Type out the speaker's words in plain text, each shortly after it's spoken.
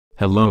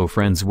Hello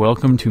friends,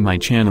 welcome to my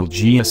channel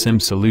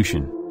GSM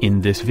Solution.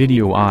 In this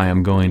video I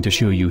am going to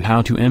show you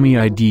how to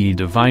MEID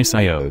device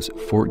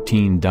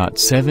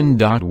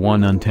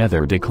iOS14.7.1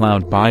 Untethered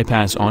iCloud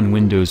bypass on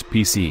Windows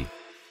PC.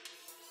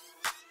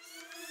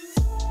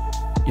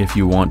 If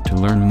you want to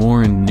learn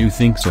more and new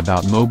things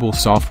about mobile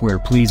software,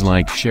 please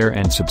like, share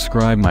and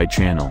subscribe my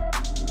channel.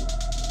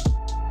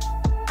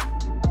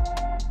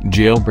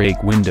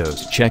 Jailbreak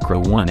Windows check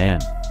row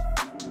 1N.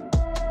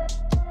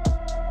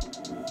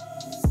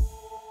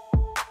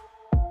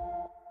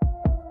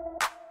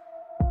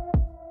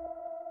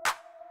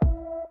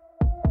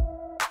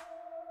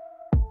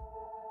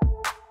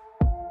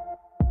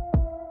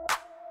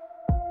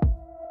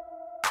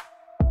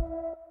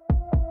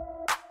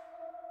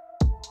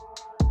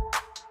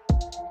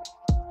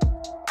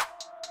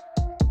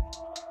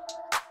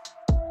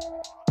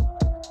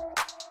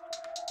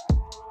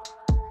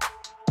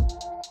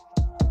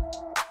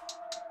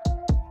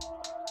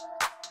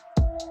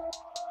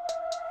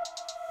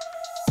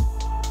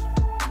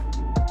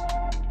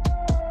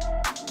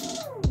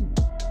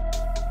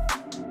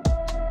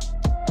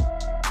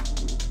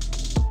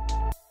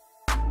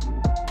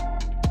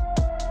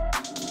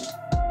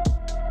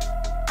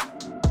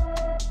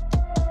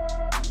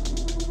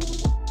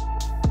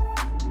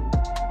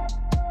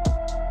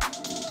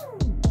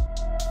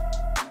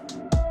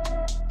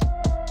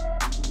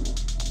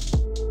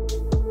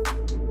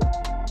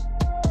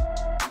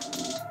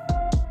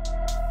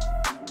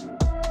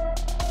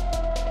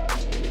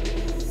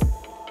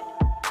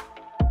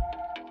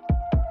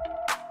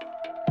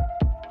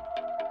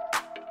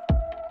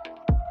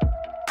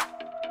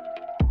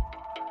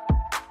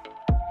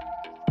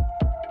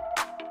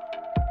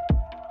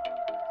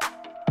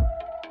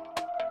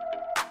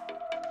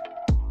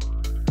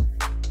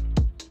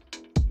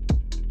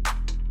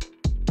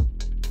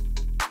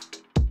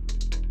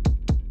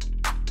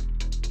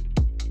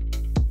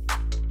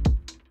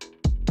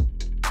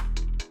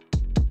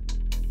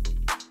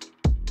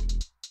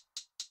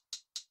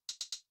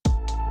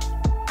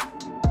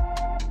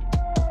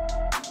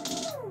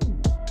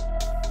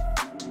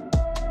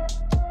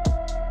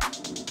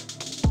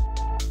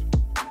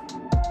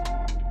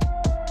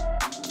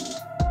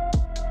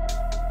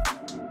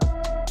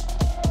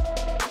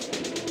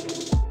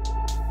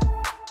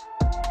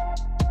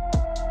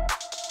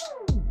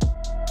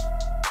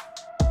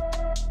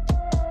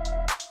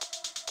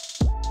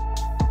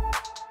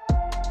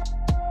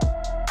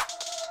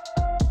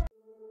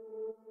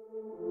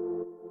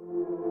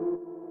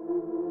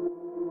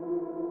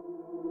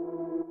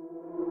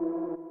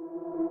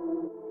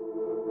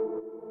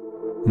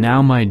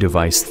 Now my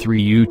device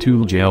 3U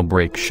tool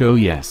jailbreak show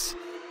yes.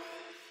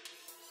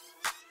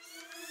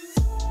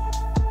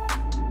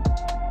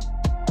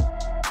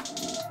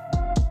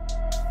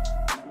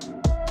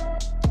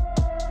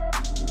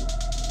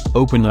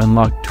 Open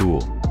unlock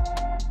tool.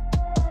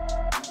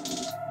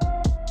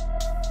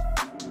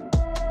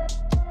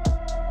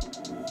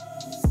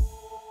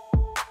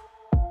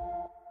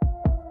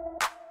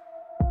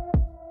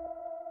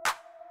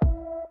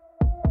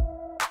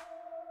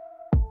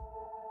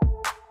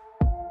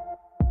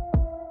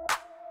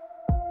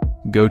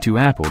 Go to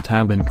Apple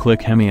tab and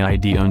click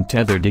MEID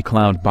Untethered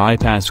iCloud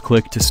Bypass.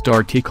 Click to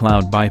start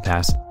iCloud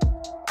Bypass.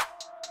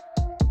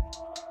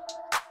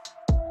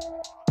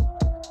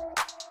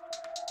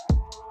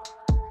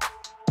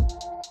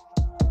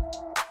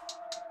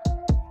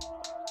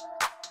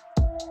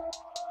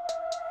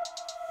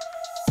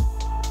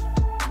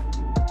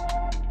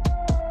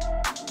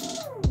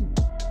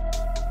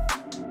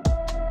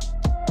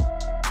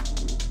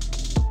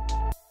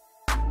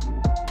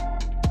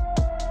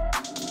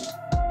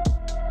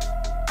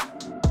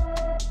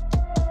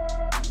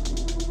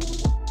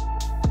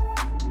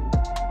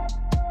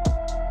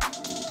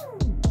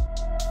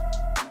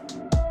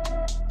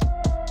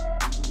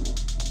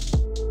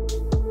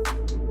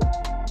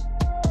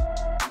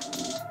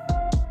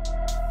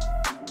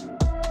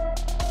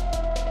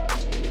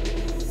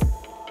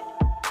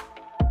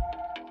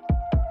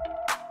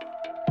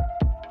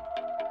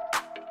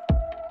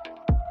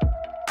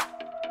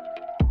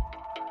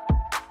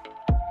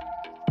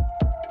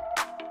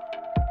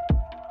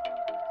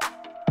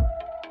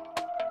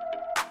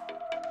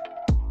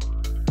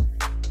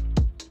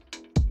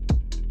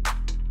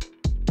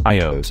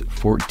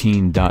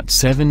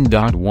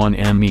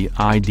 iOS14.7.1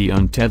 MEID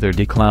Untethered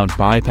iCloud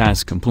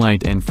Bypass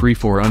compliant and free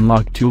for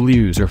unlock tool.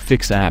 User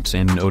fix apps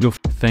and notify.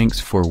 Thanks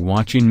for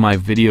watching my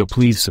video.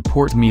 Please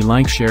support me,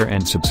 like, share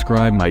and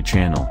subscribe my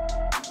channel.